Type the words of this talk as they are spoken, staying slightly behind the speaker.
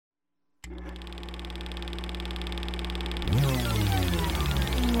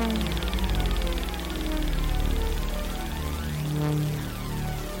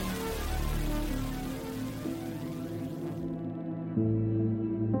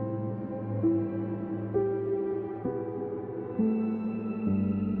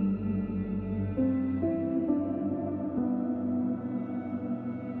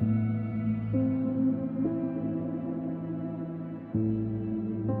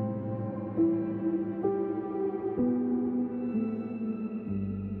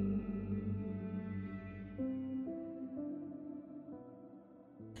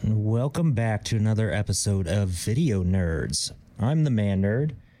Welcome back to another episode of Video Nerds. I'm the Man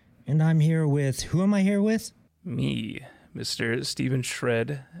Nerd, and I'm here with... Who am I here with? Me, Mr.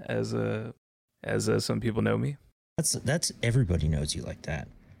 StephenShred, as some people know me. That's everybody knows you like that.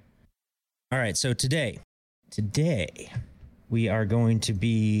 All right, so today we are going to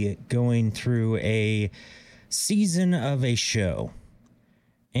be going through a season of a show.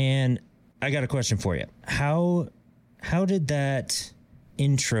 And I got a question for you. How did that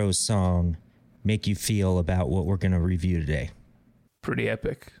intro song make you feel about what we're going to review today? Pretty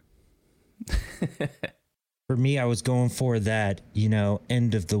epic. For me, I was going for that,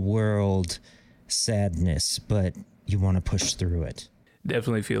 end of the world sadness, but you want to push through it.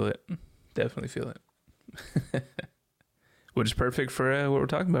 Definitely feel it. Which is perfect for what we're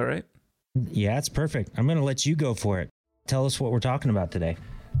talking about, right? Yeah, it's perfect. I'm going to let you go for it. Tell us what we're talking about today.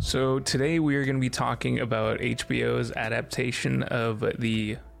 So today we are going to be talking about HBO's adaptation of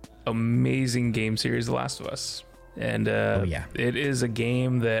the amazing game series The Last of Us. And It is a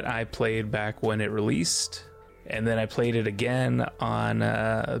game that I played back when it released, and then I played it again on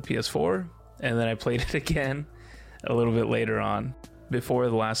PS4, and then I played it again a little bit later on before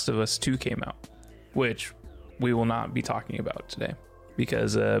The Last of Us 2 came out, which we will not be talking about today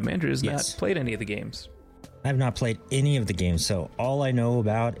because Mandrew has not played any of the games. I have not played any of the games, so all I know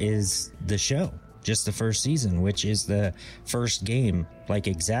about is the show, just the first season, which is the first game, like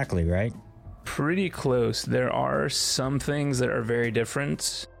exactly, right? Pretty close. There are some things that are very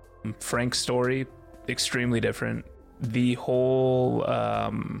different. Frank's story, extremely different. The whole,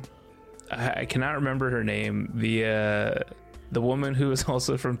 I cannot remember her name. The woman who is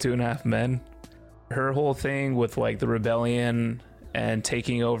also from 2.5 Men, her whole thing with like the rebellion and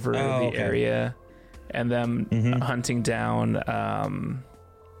taking over the area. And them hunting down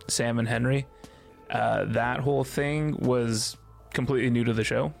Sam and Henry. That whole thing was completely new to the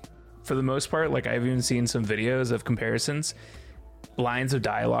show. For the most part, like I've even seen some videos of comparisons. Lines of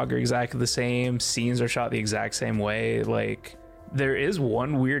dialogue are exactly the same. Scenes are shot the exact same way. Like there is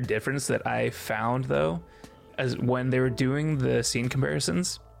one weird difference that I found though, as when they were doing the scene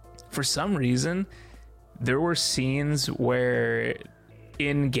comparisons. For some reason, there were scenes where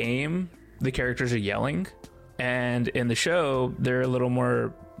in game the characters are yelling, and in the show they're a little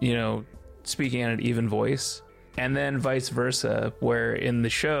more, speaking at an even voice, and then vice versa, where in the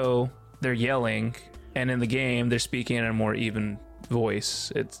show they're yelling and in the game they're speaking in a more even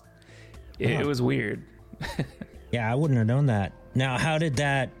voice. It was weird. Yeah, I wouldn't have known that. Now, how did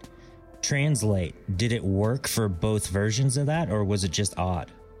that translate? Did it work for both versions of that, or was it just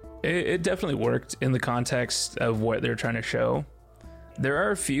odd? It definitely worked in the context of what they're trying to show. There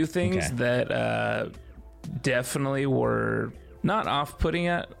are a few things that definitely were not off-putting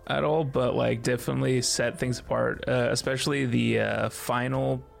at all, but like definitely set things apart, especially the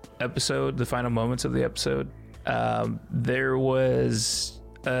final episode, the final moments of the episode. There was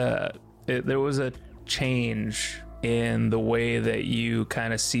a change in the way that you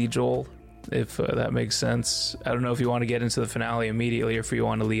kind of see Joel, if that makes sense. I don't know if you want to get into the finale immediately or if you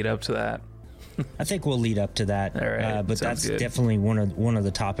want to lead up to that. I think we'll lead up to that, all right, but that's good. Definitely one of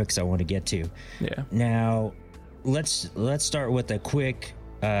the topics I want to get to. Yeah. Now, let's start with a quick,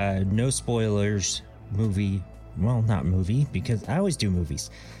 no spoilers movie. Well, not movie, because I always do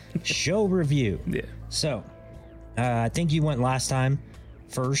movies. Show review. Yeah. So, I think you went last time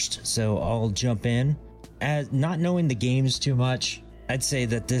first, so I'll jump in. As not knowing the games too much, I'd say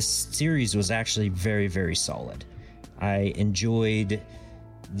that this series was actually very, very solid. I enjoyed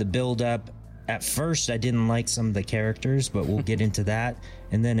the build-up. At first, I didn't like some of the characters, but we'll get into that.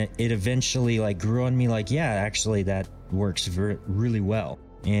 And then it eventually grew on me actually that works really well.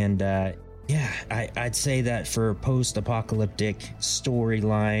 And I'd say that for a post-apocalyptic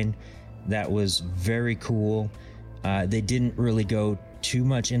storyline, that was very cool. They didn't really go too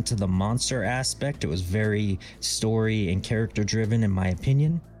much into the monster aspect. It was very story and character driven, in my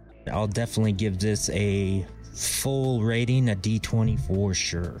opinion. I'll definitely give this a full rating, a D20 for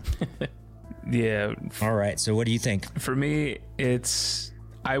sure. Yeah. All right. So what do you think? For me,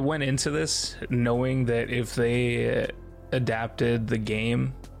 I went into this knowing that if they adapted the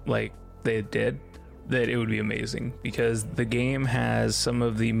game like they did, that it would be amazing, because the game has some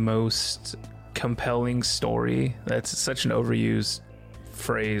of the most compelling story. That's such an overused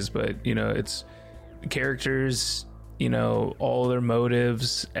phrase, but it's characters, all their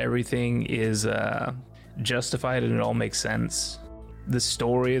motives, everything is justified and it all makes sense. The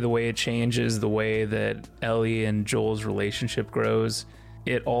story, the way it changes, the way that Ellie and Joel's relationship grows,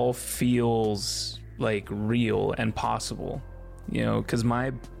 it all feels like real and possible, because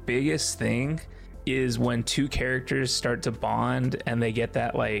my biggest thing is when two characters start to bond and they get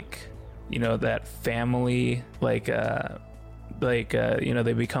that that family,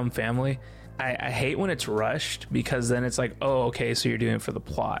 they become family. I hate when it's rushed, because then it's like, oh, okay, so you're doing it for the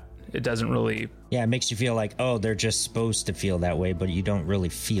plot. It doesn't really... Yeah, it makes you feel like, oh, they're just supposed to feel that way, but you don't really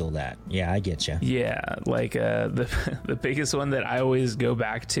feel that. Yeah, I get you. Yeah, the biggest one that I always go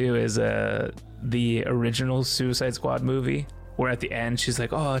back to is the original Suicide Squad movie, where at the end she's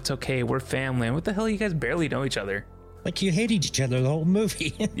like, oh, it's okay, we're family. And what the hell, you guys barely know each other. Like, you hated each other the whole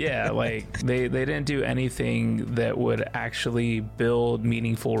movie. Yeah, like they didn't do anything that would actually build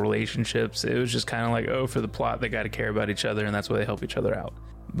meaningful relationships. It was just kind of like, oh, for the plot, they got to care about each other, and that's why they help each other out.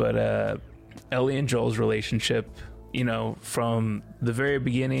 But Ellie and Joel's relationship, from the very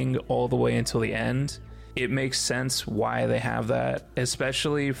beginning all the way until the end, it makes sense why they have that,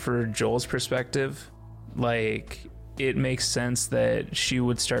 especially for Joel's perspective. Like, it makes sense that she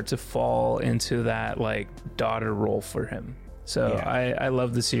would start to fall into that like daughter role for him. So yeah. I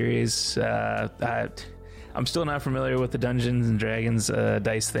love the series. I'm still not familiar with the Dungeons and Dragons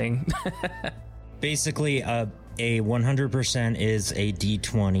dice thing. Basically, a 100% is a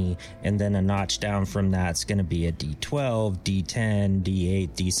D20, and then a notch down from that's going to be a D12, D10, D8,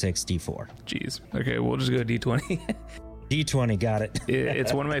 D6, D4. Jeez. Okay, we'll just go D20. D20, got it.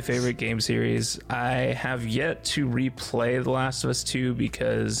 It's one of my favorite game series. I have yet to replay The Last of Us 2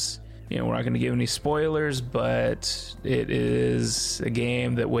 because, we're not going to give any spoilers, but it is a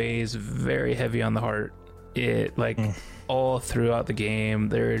game that weighs very heavy on the heart. All throughout the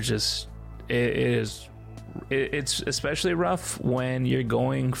game, it's especially rough when you're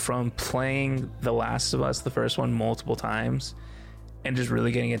going from playing The Last of Us, the first one, multiple times, and just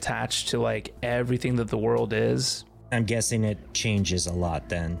really getting attached to like everything that the world is. I'm guessing it changes a lot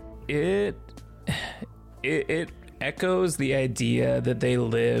then. It echoes the idea that they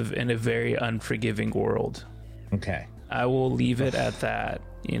live in a very unforgiving world. Okay. I will leave it at that.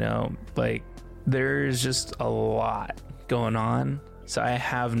 There's just a lot going on. So I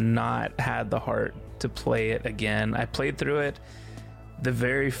have not had the heart to play it again. I played through it the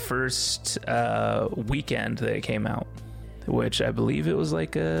very first weekend that it came out, which I believe it was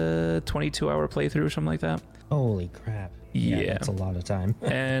like a 22-hour playthrough or something like that. Holy crap. Yeah, that's a lot of time.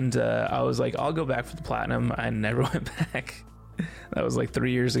 And I was like, I'll go back for the platinum. I never went back. That was like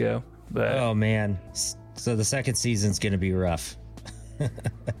 3 years ago. But oh man, so the second season's gonna be rough.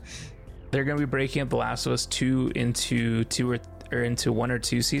 They're gonna be breaking up The Last of Us 2 into into 1 or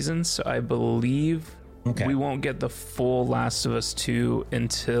 2 seasons. So I believe we won't get the full Last of Us 2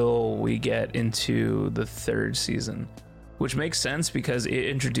 until we get into the 3rd season. Which makes sense because it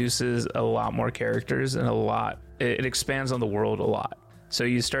introduces a lot more characters and it expands on the world a lot. So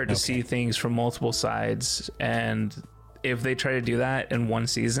you start to see things from multiple sides. And if they try to do that in one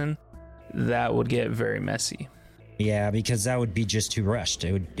season, that would get very messy. Yeah, because that would be just too rushed.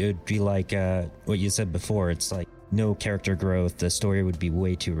 It would be like what you said before. It's like no character growth. The story would be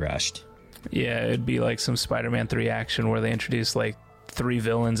way too rushed. Yeah, it'd be like some Spider-Man 3 action where they introduce like 3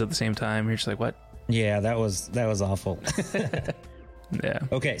 villains at the same time. You're just like, what? Yeah, that was awful. Yeah.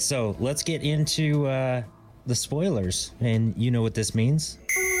 Okay, so let's get into the spoilers, and you know what this means.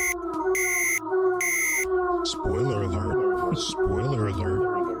 Spoiler alert! Spoiler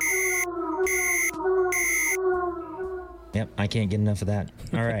alert! Yep, I can't get enough of that.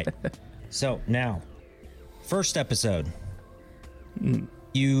 All right. So now, first episode,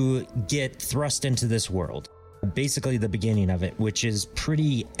 you get thrust into this world. Basically, the beginning of it, which is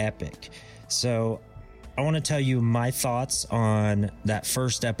pretty epic. So I want to tell you my thoughts on that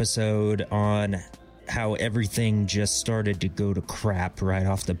first episode, on how everything just started to go to crap right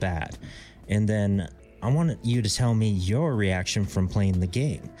off the bat. And then I want you to tell me your reaction from playing the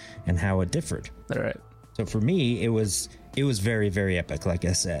game and how it differed. All right. So for me, it was very, very epic. Like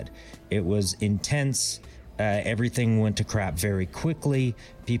I said, it was intense. Everything went to crap very quickly.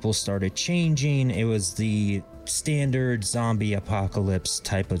 People started changing. It was the standard zombie apocalypse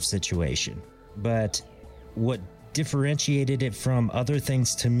type of situation. But what differentiated it from other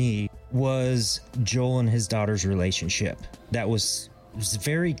things to me was Joel and his daughter's relationship. That was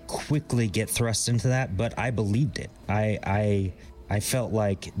very quickly get thrust into that, but I believed it. I felt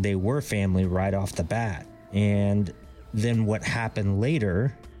like they were family right off the bat. And then what happened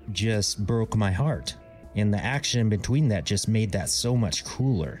later just broke my heart. And the action in between that just made that so much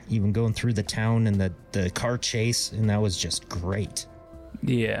cooler. Even going through the town and the car chase, and that was just great.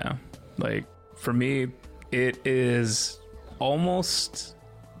 Yeah. Like, for me, it is almost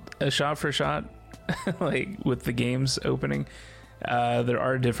a shot for shot, like with the game's opening. There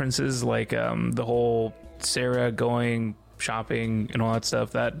are differences, like the whole Sarah going shopping and all that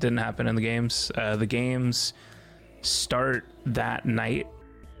stuff. That didn't happen in the games. The games start that night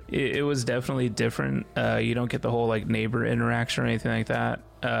it was definitely different. You don't get the whole like neighbor interaction or anything like that.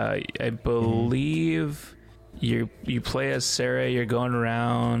 I believe you play as Sarah, you're going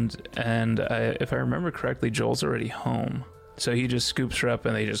around, and if I remember correctly, Joel's already home, so he just scoops her up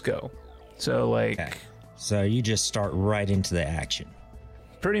and they just go. So like, okay. So you just start right into the action.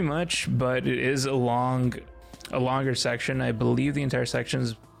 Pretty much, but it is a longer section. I believe the entire section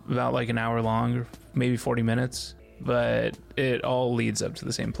is about like an hour long, maybe 40 minutes, but it all leads up to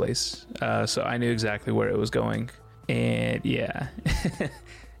the same place. So I knew exactly where it was going, and yeah,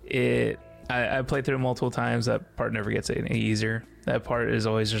 I played through it multiple times. That part never gets any easier. That part is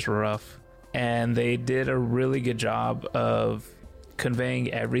always just rough, and they did a really good job of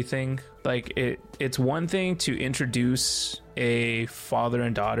conveying everything. Like it's one thing to introduce a father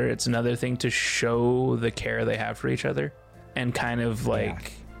and daughter, it's another thing to show the care they have for each other and kind of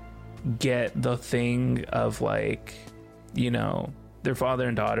like get the thing of like, you know, they're father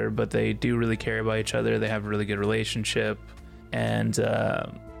and daughter, but they do really care about each other, they have a really good relationship, and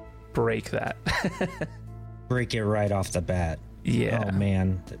break that. Break it right off the bat. Yeah. Oh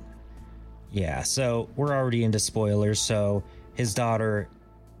man. Yeah, so we're already into spoilers. So his daughter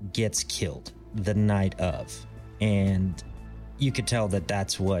gets killed the night of, and you could tell that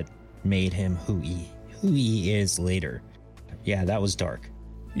that's what made him who he is later. Yeah, that was dark.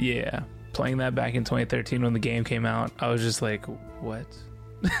 Yeah, playing that back in 2013 when the game came out, I was just like, what?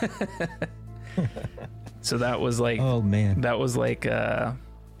 So that was like, oh man, that was like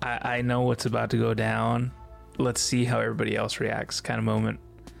I know what's about to go down, let's see how everybody else reacts kind of moment.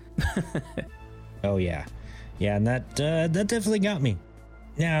 Oh yeah, and that definitely got me.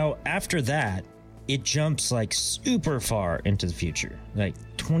 Now after that, it jumps like super far into the future, like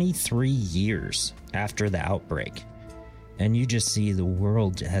 23 years after the outbreak, and you just see the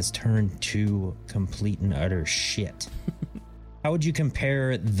world has turned to complete and utter shit. How would you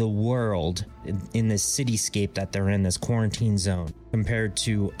compare the world in this cityscape that they're in, this quarantine zone, compared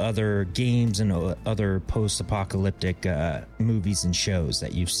to other games and other post-apocalyptic movies and shows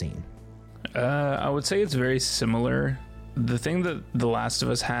that you've seen? I would say it's very similar. The thing that The Last of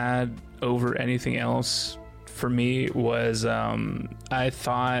Us had over anything else for me was I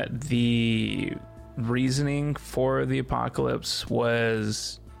thought the reasoning for the apocalypse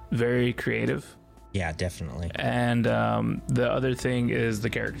was very creative. Yeah, definitely. And the other thing is the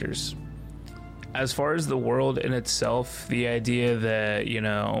characters. As far as the world in itself, the idea that, you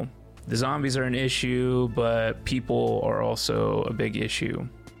know, the zombies are an issue, but people are also a big issue.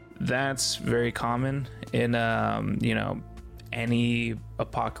 That's very common in, you know, any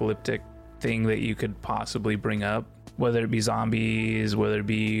apocalyptic thing that you could possibly bring up, whether it be zombies, whether it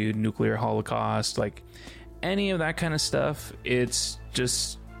be nuclear holocaust, like any of that kind of stuff. It's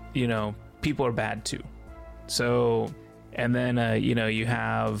just, you know, people are bad too. So, and then, you know, you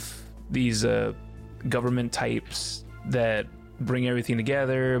have these government types that bring everything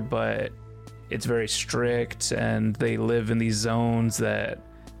together, but it's very strict, and they live in these zones that,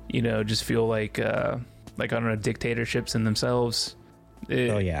 you know, just feel like I don't know, dictatorships in themselves.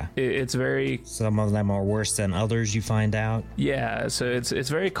 It's very, some of them are worse than others, you find out. Yeah, so it's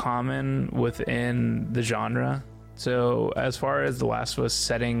very common within the genre. So as far as The Last of Us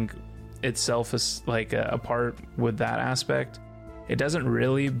setting itself is like apart with that aspect, it doesn't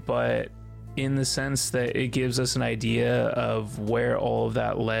really, but in the sense that it gives us an idea of where all of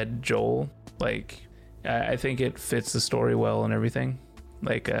that led Joel. Like I think it fits the story well and everything.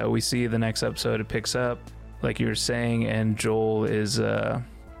 Like we see the next episode, it picks up like you were saying, and Joel is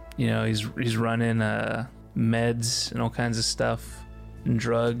you know, he's running meds and all kinds of stuff and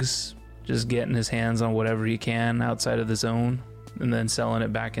drugs, just getting his hands on whatever he can outside of the zone, and then selling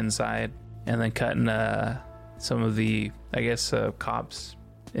it back inside, and then cutting some of the, I guess, cops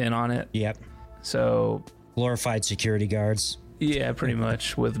in on it. Yep. So glorified security guards. Yeah, pretty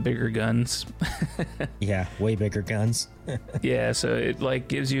much, with bigger guns. Yeah, way bigger guns. Yeah, so it like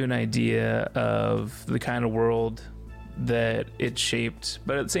gives you an idea of the kind of world that it shaped,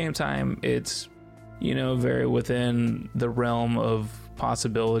 but at the same time, it's, you know, very within the realm of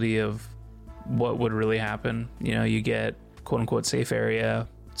possibility of what would really happen. You know, you get quote unquote safe area,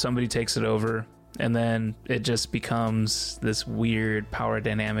 somebody takes it over, and then it just becomes this weird power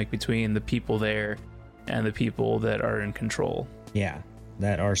dynamic between the people there and the people that are in control. Yeah,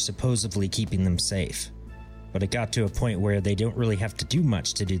 that are supposedly keeping them safe. But it got to a point where they don't really have to do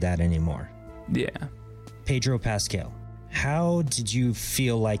much to do that anymore. Yeah. Pedro Pascal, how did you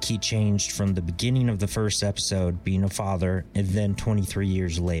feel like he changed from the beginning of the first episode, being a father, and then 23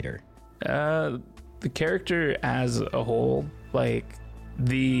 years later? The character as a whole, like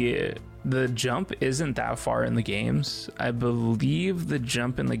the The jump isn't that far in the games. I believe the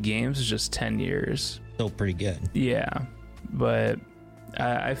jump in the games is just 10 years. Still pretty good. Yeah, but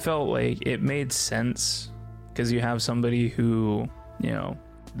I felt like it made sense because you have somebody who, you know,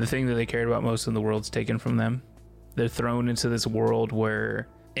 the thing that they cared about most in the world's taken from them. They're thrown into this world where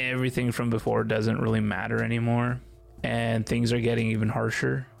everything from before doesn't really matter anymore, and things are getting even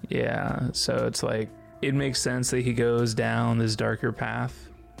harsher. Yeah, so it's like, it makes sense that he goes down this darker path,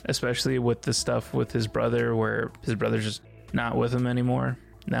 especially with the stuff with his brother, where his brother's just not with him anymore.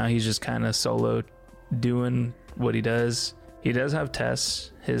 Now he's just kind of solo doing what he does. He does have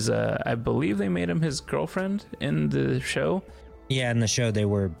Tess, his I believe they made him his girlfriend in the show. Yeah, in the show they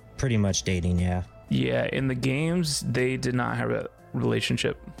were pretty much dating. Yeah, in the games they did not have a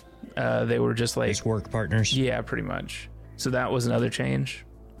relationship. They were just like work partners. Yeah, pretty much. So that was another change.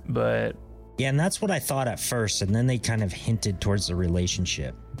 But yeah, and that's what I thought at first, and then they kind of hinted towards the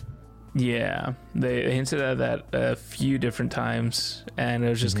relationship. Yeah, they hinted at that a few different times, and it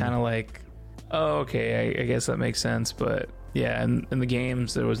was just kind of like, oh, okay, I guess that makes sense. But yeah, in the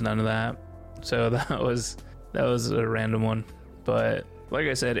games there was none of that, so that was a random one. But like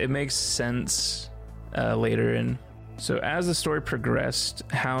I said, it makes sense later in. So as the story progressed,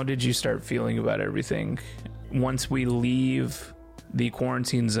 how did you start feeling about everything once we leave the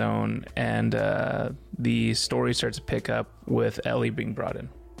quarantine zone and the story starts to pick up with Ellie being brought in?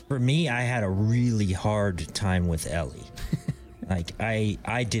 For me, I had a really hard time with Ellie. Like,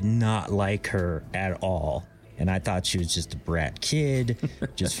 I did not like her at all. And I thought she was just a brat kid,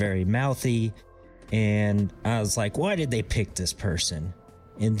 just very mouthy. And I was like, why did they pick this person?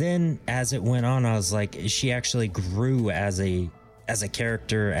 And then as it went on, I was like, she actually grew as a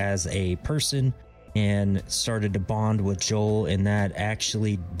character, as a person, and started to bond with Joel. And that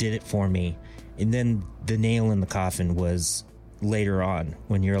actually did it for me. And then the nail in the coffin was later on,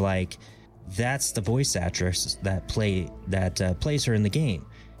 when you're like, that's the voice actress that plays her in the game,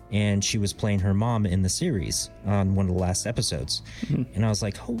 and she was playing her mom in the series on one of the last episodes. And I was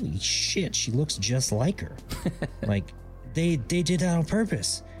like, holy shit, she looks just like her. Like, they did that on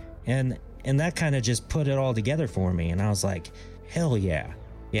purpose, and that kind of just put it all together for me. And I was like, hell yeah.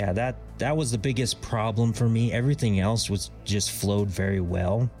 That was the biggest problem for me. Everything else was just flowed very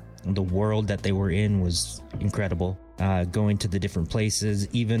well. The world that they were in was incredible. Going to the different places,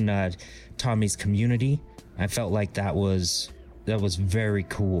 even Tommy's community, I felt like that was very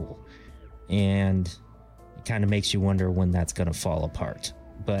cool, and it kind of makes you wonder when that's going to fall apart.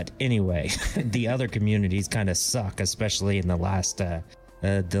 But anyway, the other communities kind of suck, especially in the last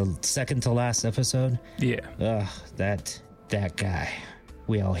the second to last episode. Yeah. That guy,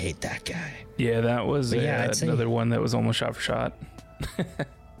 we all hate that guy. Yeah, that was another one that was almost shot for shot.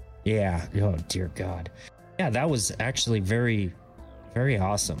 Yeah. Oh dear God. Yeah, that was actually very, very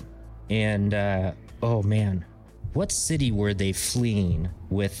awesome. And oh man, what city were they fleeing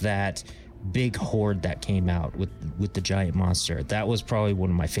with that big horde that came out with the giant monster? That was probably one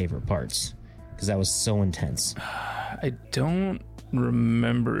of my favorite parts, because that was so intense. I don't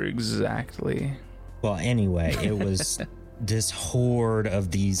remember exactly. Well, anyway, it was this horde of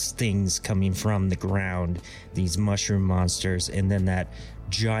these things coming from the ground, these mushroom monsters, and then that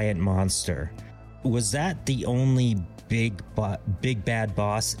giant monster. Was that the only big bad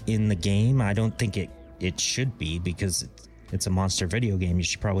boss in the game? I don't think it should be, because it's a monster video game. You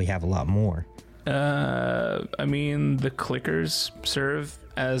should probably have a lot more. I mean, the clickers serve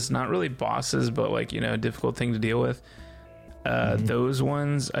as not really bosses, but like, a difficult thing to deal with. Those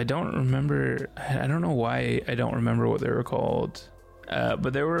ones, I don't remember. I don't know why I don't remember what they were called.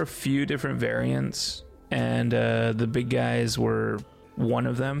 But there were a few different variants, and the big guys were one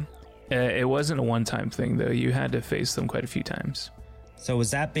of them. It wasn't a one-time thing, though. You had to face them quite a few times. So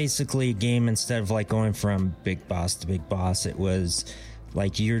was that basically a game, instead of like going from big boss to big boss, it was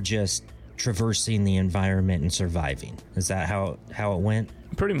like you're just traversing the environment and surviving? Is that how it went?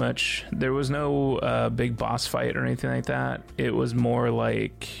 Pretty much. There was no big boss fight or anything like that. It was more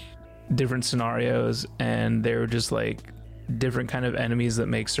like different scenarios, and they were just like different kind of enemies that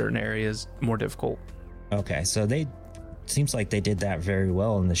make certain areas more difficult. Okay, so seems like they did that very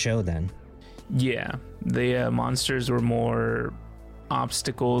well in the show then. Yeah, the monsters were more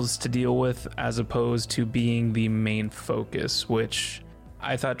obstacles to deal with as opposed to being the main focus, which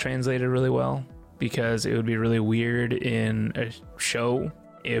I thought translated really well, because it would be really weird in a show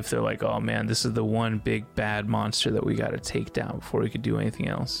if they're like, oh man, this is the one big bad monster that we got to take down before we could do anything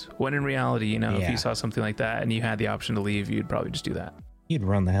else. When in reality, if you saw something like that and you had the option to leave, you'd probably just do that. You'd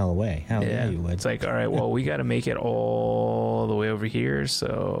run the hell away. Hell yeah, you would. It's like, all right, well, we got to make it all the way over here,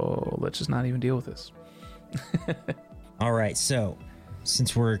 so let's just not even deal with this. All right, so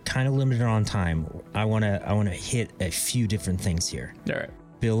since we're kind of limited on time, I want to hit a few different things here. All right.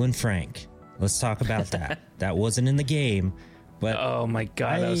 Bill and Frank. Let's talk about that. That wasn't in the game, but Oh my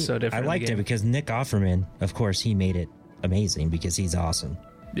God, that was so different. I liked it because Nick Offerman, of course, he made it amazing because he's awesome.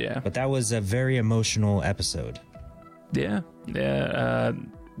 Yeah. But that was a very emotional episode. Yeah.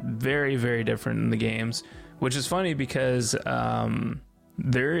 Very, very different in the games, which is funny because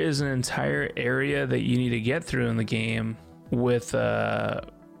there is an entire area that you need to get through in the game with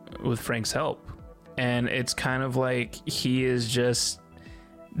Frank's help. And it's kind of like he is just,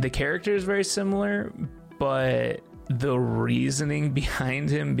 the character is very similar, but the reasoning behind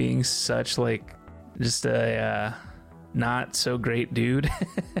him being such like just a not so great dude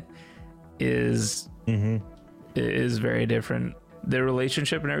is very different. Their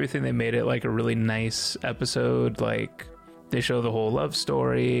relationship and everything, they made it like a really nice episode. Like they show the whole love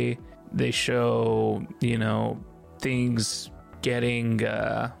story. They show, things getting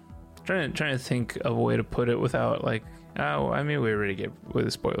trying to think of a way to put it without like, oh, I mean, we already gave with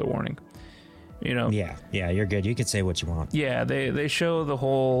a spoiler warning. Yeah, you're good. You could say what you want. Yeah, they show the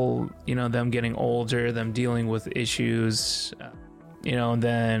whole, them getting older, them dealing with issues, and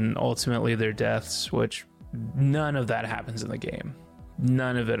then ultimately their deaths, which none of that happens in the game.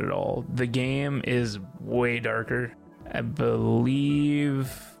 None of it at all. The game is way darker, I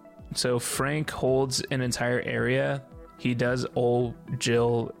believe. So Frank holds an entire area. He does owe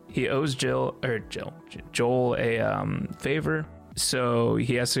Joel a favor. So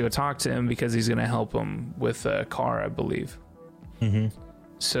he has to go talk to him because he's going to help him with a car, I believe.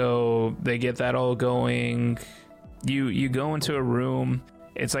 So they get that all going. You go into a room.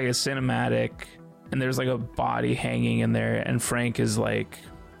 It's like a cinematic, and there's like a body hanging in there, and Frank is like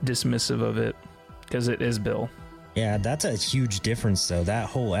dismissive of it because it is Bill. Yeah, that's a huge difference, though. That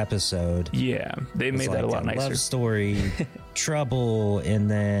whole episode. Yeah, they made that a lot nicer. Love story, trouble, and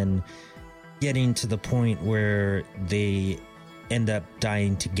then getting to the point where they end up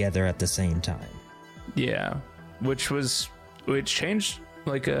dying together at the same time. Yeah, which changed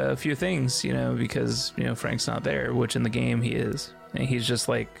like a few things, because Frank's not there, which in the game he is, and he's just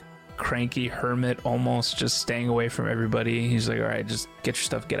like cranky hermit, almost just staying away from everybody. He's like, all right, just get your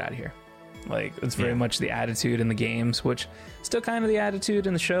stuff, get out of here. Like it's very much the attitude in the games, which still kind of the attitude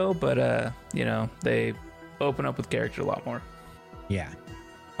in the show, but they open up with character a lot more. Yeah.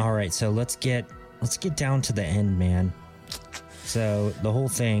 All right, so let's get down to the end, man. So the whole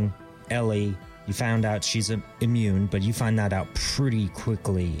thing, Ellie, you found out she's immune, but you find that out pretty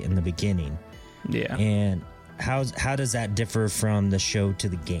quickly in the beginning. Yeah. And how does that differ from the show to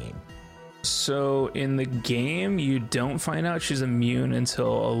the game? So in the game, you don't find out she's immune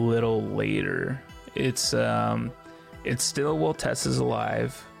until a little later. It's still while Tess is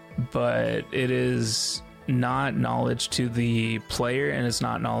alive, but it is not knowledge to the player and it's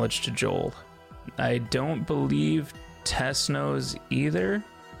not knowledge to Joel. I don't believe Tess knows either,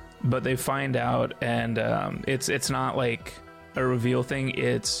 but they find out, and it's not like a reveal thing.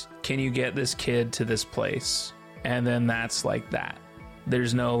 It's, can you get this kid to this place? And then that's like that.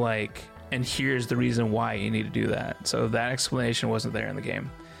 There's no like, and here's the reason why you need to do that. So that explanation wasn't there in the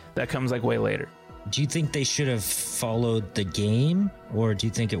game. That comes like way later. Do you think they should have followed the game, or do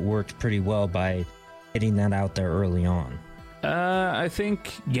you think it worked pretty well by getting that out there early on? I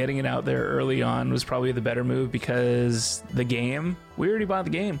think getting it out there early on was probably the better move, because the game, we already bought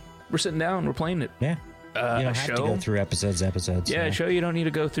the game. We're sitting down, we're playing it. Yeah. You don't have to go through episodes. Yeah, a show you don't need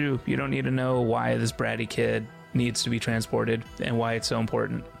to go through. You don't need to know why this bratty kid needs to be transported and why it's so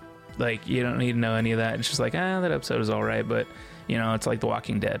important. Like, you don't need to know any of that. It's just like, that episode is all right, but, it's like The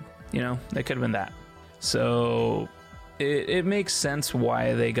Walking Dead. That could have been that. So it makes sense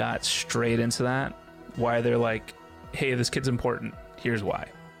why they got straight into that. Why they're like, hey, this kid's important. Here's why.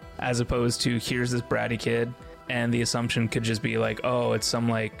 As opposed to, here's this bratty kid, and the assumption could just be like, oh, it's some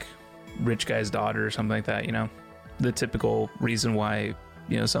like rich guy's daughter or something like that. The typical reason why,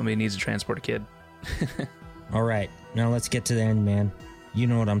 somebody needs to transport a kid. All right, now let's get to the end, man. You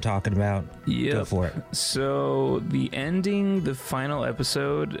know what I'm talking about. Yeah. Go for it. So the ending, the final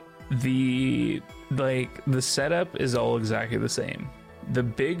episode, the setup is all exactly the same. The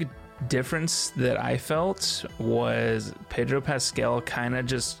big difference that I felt was Pedro Pascal kind of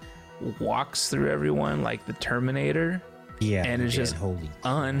just walks through everyone like the Terminator. Yeah. And it's just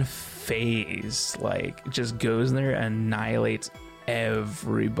unfazed. Like, just goes in there and annihilates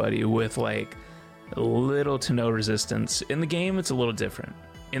everybody with like little to no resistance. In the game, it's a little different.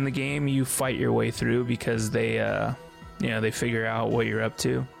 In the game, you fight your way through because they figure out what you're up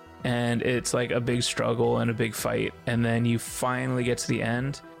to, and it's like a big struggle and a big fight, and then you finally get to the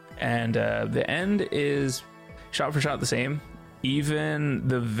end, and the end is shot for shot the same. Even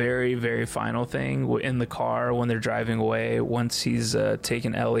the very, very final thing in the car when they're driving away, once he's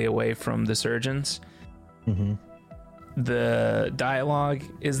taken Ellie away from the surgeons, the dialogue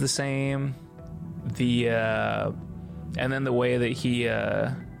is the same. And then the way that he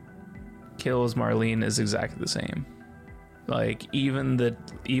kills Marlene is exactly the same. Like even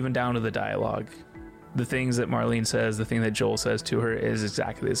down to the dialogue, the things that Marlene says, the thing that Joel says to her is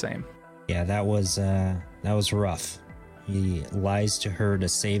exactly the same. Yeah, that was rough. He lies to her to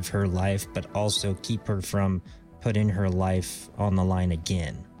save her life, but also keep her from putting her life on the line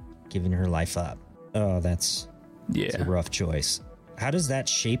again, giving her life up. Oh, that's a rough choice. How does that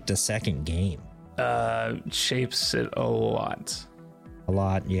shape the second game? Shapes it a lot. A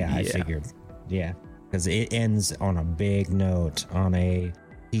lot, yeah. I figured. Yeah, because it ends on a big note,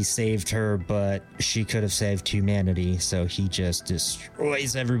 he saved her, but she could have saved humanity, so he just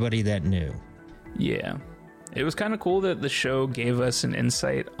destroys everybody that knew. Yeah. It was kind of cool that the show gave us an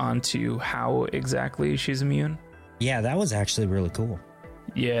insight onto how exactly she's immune. Yeah, that was actually really cool.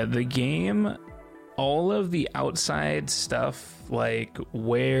 Yeah, the game, all of the outside stuff, like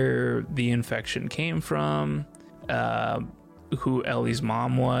where the infection came from, who Ellie's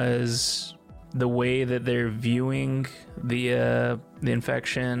mom was, the way that they're viewing the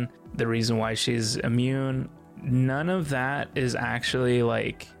infection, the reason why she's immune, none of that is actually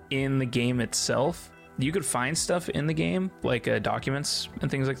like in the game itself. You could find stuff in the game, like documents and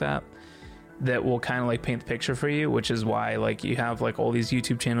things like that, that will kind of like paint the picture for you, which is why like you have like all these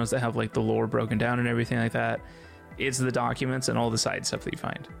YouTube channels that have like the lore broken down and everything like that. It's the documents and all the side stuff that you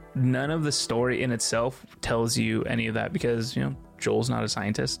find. None of the story in itself tells you any of that because, you know, Joel's not a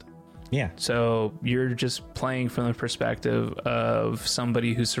scientist. Yeah. So you're just playing from the perspective of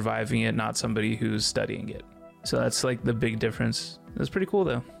somebody who's surviving it, not somebody who's studying it. So that's like the big difference. That's pretty cool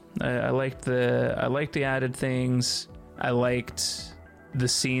though. I liked the added things. I liked the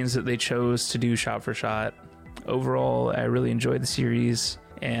scenes that they chose to do shot for shot. Overall, I really enjoyed the series,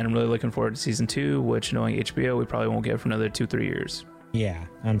 and I'm really looking forward to season 2, which, knowing HBO, we probably won't get for another 2-3 years. Yeah,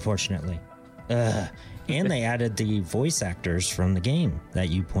 unfortunately. And they added the voice actors from the game that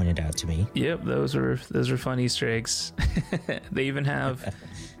you pointed out to me. Yep, those are fun Easter eggs. They even have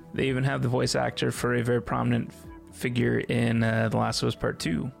the voice actor for a very prominent figure in The Last of Us Part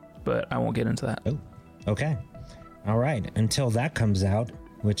 2, but I won't get into that. Oh, okay. All right. Until that comes out,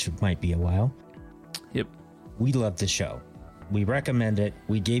 which might be a while. Yep. We love the show. We recommend it.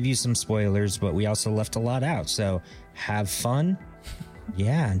 We gave you some spoilers, but we also left a lot out. So have fun.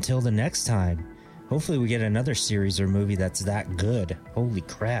 Yeah, until the next time. Hopefully we get another series or movie that's that good. Holy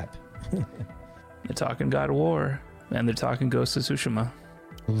crap. They're talking God of War, and they're talking Ghost of Tsushima.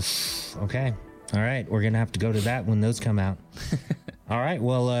 Oof, okay. All right. We're going to have to go to that when those come out. All right.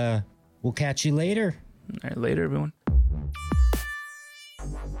 Well, we'll catch you later. All right. Later, everyone.